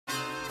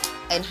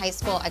In high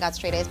school, I got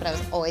straight A's, but I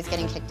was always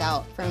getting kicked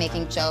out for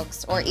making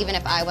jokes. Or even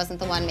if I wasn't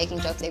the one making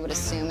jokes, they would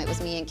assume it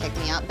was me and kick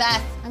me out.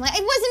 Beth, I'm like,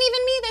 it wasn't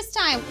even me this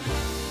time.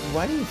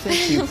 Why do you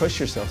think you push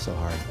yourself so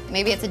hard?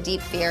 Maybe it's a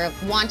deep fear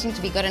of wanting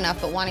to be good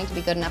enough, but wanting to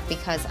be good enough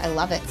because I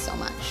love it so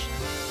much.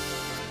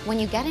 When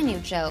you get a new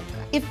joke,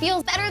 it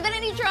feels better than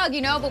any drug,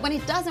 you know, but when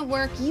it doesn't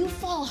work, you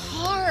fall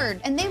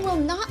hard, and they will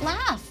not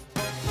laugh.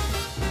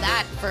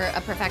 That, for a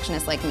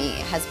perfectionist like me,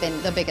 has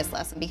been the biggest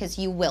lesson, because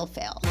you will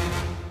fail.